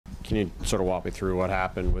Can you sort of walk me through what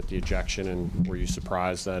happened with the ejection, and were you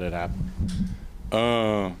surprised that it happened?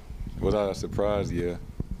 Was I surprised? Yeah,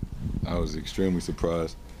 I was extremely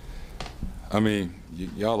surprised. I mean,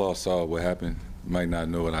 y'all all saw what happened. You might not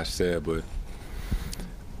know what I said, but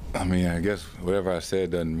I mean, I guess whatever I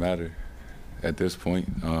said doesn't matter at this point.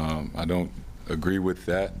 I don't agree with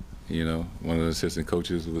that. You know, one of the assistant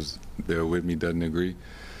coaches was there with me, doesn't agree.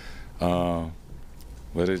 But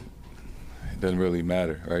it doesn't really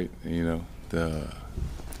matter, right? You know,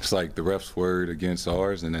 it's like the ref's word against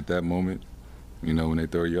ours, and at that moment, you know, when they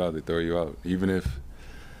throw you out, they throw you out. Even if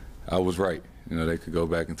I was right, you know, they could go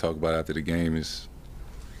back and talk about it after the game. It's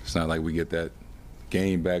not like we get that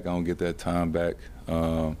game back. I don't get that time back.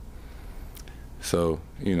 So,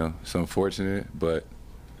 you know, it's unfortunate, but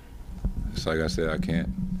it's like I said, I can't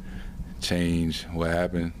change what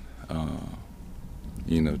happened.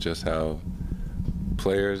 You know, just how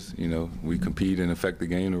players, you know, we compete and affect the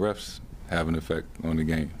game. The refs have an effect on the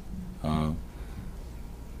game.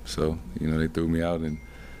 So, you know, they threw me out, and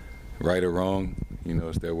right or wrong, you know,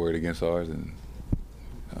 it's their word against ours, and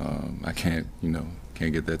I can't, you know,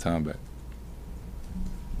 can't get that time back.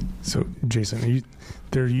 So, Jayson,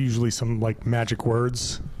 there are usually some, like, magic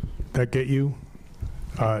words that get you.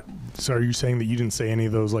 So are you saying that you didn't say any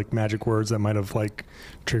of those, like, magic words that might have, like,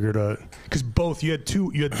 triggered a – because you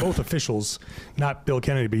had both officials, not Bill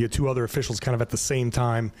Kennedy, but you had two other officials kind of at the same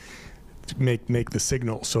time to make the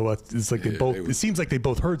signal. So it's like it seems like they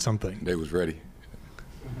both heard something. They was ready.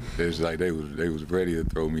 It was like they was ready to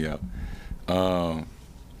throw me out. And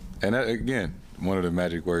that, again, one of the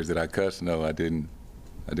magic words that I cussed. No, I didn't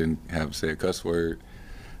have to say a cuss word.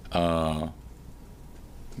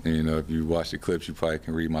 You know, if you watch the clips, you probably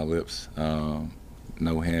can read my lips.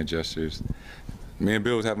 No hand gestures. Me and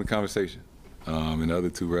Bill was having a conversation, and the other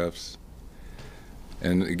two refs.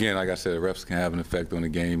 And again, like I said, refs can have an effect on the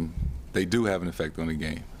game. They do have an effect on the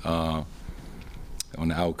game, on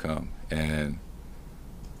the outcome. And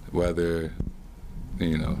whether,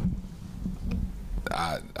 you know,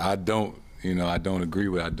 I don't, you know, I don't agree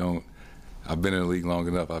with, I've been in the league long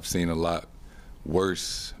enough. I've seen a lot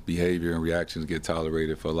worse behavior and reactions get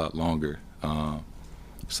tolerated for a lot longer.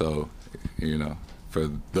 So, you know,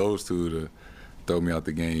 for those two to throw me out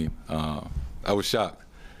the game, I was shocked.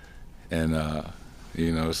 And,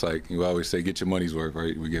 you know, it's like you always say, get your money's worth,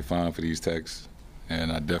 right? We get fined for these texts,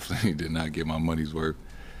 and I definitely did not get my money's worth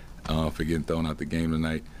for getting thrown out the game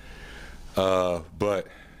tonight. But,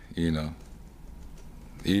 you know,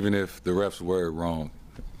 even if the refs were wrong,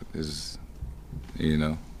 you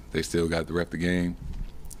know, they still got the ref the game.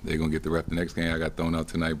 They're going to get the ref the next game. I got thrown out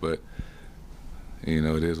tonight, but, you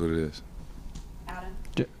know, it is what it is. Adam?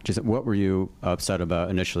 Jayson, what were you upset about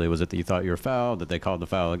initially? Was it that you thought you were fouled, that they called the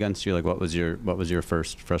foul against you? Like, what was your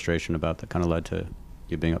first frustration about that kind of led to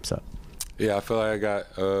you being upset? Yeah, I feel like I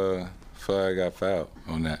got fouled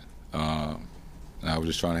on that. I was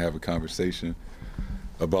just trying to have a conversation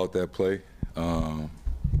about that play, and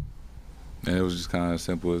it was just kind of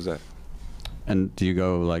simple as that. And do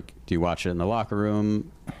you watch it in the locker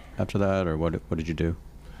room after that, or what did you do?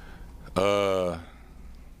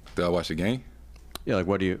 Did I watch the game? Yeah, like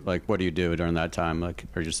what do you do during that time? Like,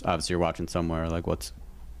 or just obviously you're watching somewhere. Like, what's?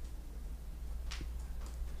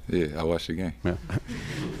 Yeah, I watched the game. Yeah.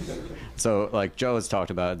 So, like Joe has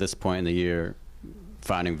talked about at this point in the year,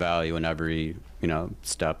 finding value in every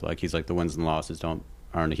step. Like, he's like, the wins and losses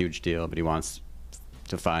aren't a huge deal, but he wants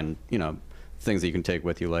to find things that you can take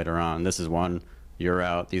with you later on. This is one. You're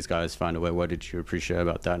out. These guys find a way. What did you appreciate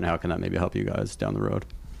about that, and how can that maybe help you guys down the road?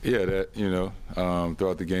 Yeah, that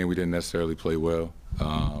throughout the game we didn't necessarily play well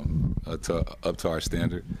up to our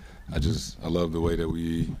standard. I love the way that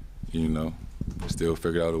we still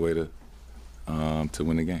figured out a way to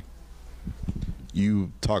win the game.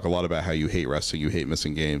 You talk a lot about how you hate resting, you hate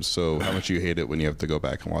missing games. So how much do you hate it when you have to go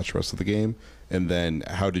back and watch the rest of the game? And then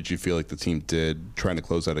how did you feel like the team did trying to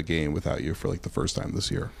close out a game without you for like the first time this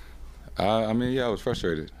year? I mean, yeah, I was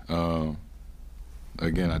frustrated.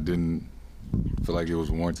 Again, I didn't feel like it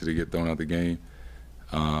was warranted to get thrown out the game.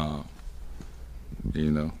 I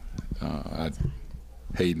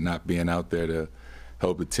hate not being out there to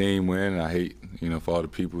help the team win. I hate, for all the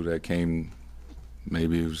people that came.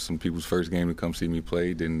 Maybe it was some people's first game to come see me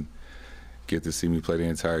play, didn't get to see me play the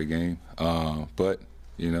entire game. But,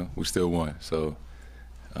 we still won. So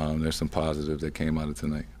there's some positives that came out of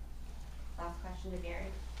tonight. Last question to Gary.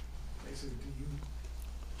 Jayson, do you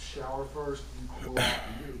shower first? Do you go out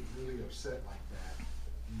and you're really upset like that?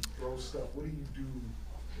 You throw stuff. What do you do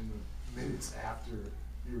in the minutes after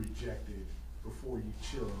you're ejected before you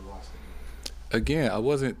chill and watch the game? Again, I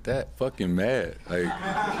wasn't that fucking mad. Like,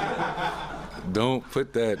 don't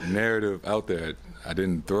put that narrative out there. I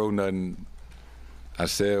didn't throw nothing. I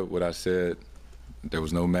said what I said. There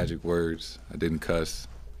was no magic words. I didn't cuss.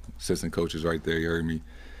 Assistant coaches right there, you heard me.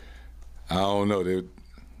 I don't know.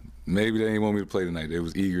 Maybe they didn't want me to play tonight. They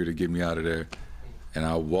was eager to get me out of there. And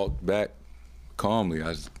I walked back calmly.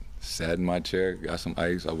 I just sat in my chair, got some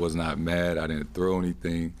ice. I was not mad. I didn't throw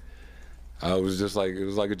anything. I was just like, it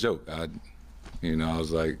was like a joke. I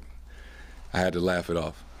was like, I had to laugh it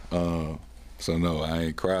off. So no, I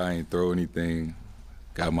ain't cry, I ain't throw anything.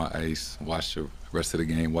 Got my ice, watched the rest of the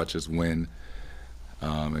game, watched us win,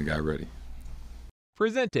 and got ready.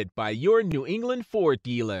 Presented by your New England Ford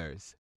dealers.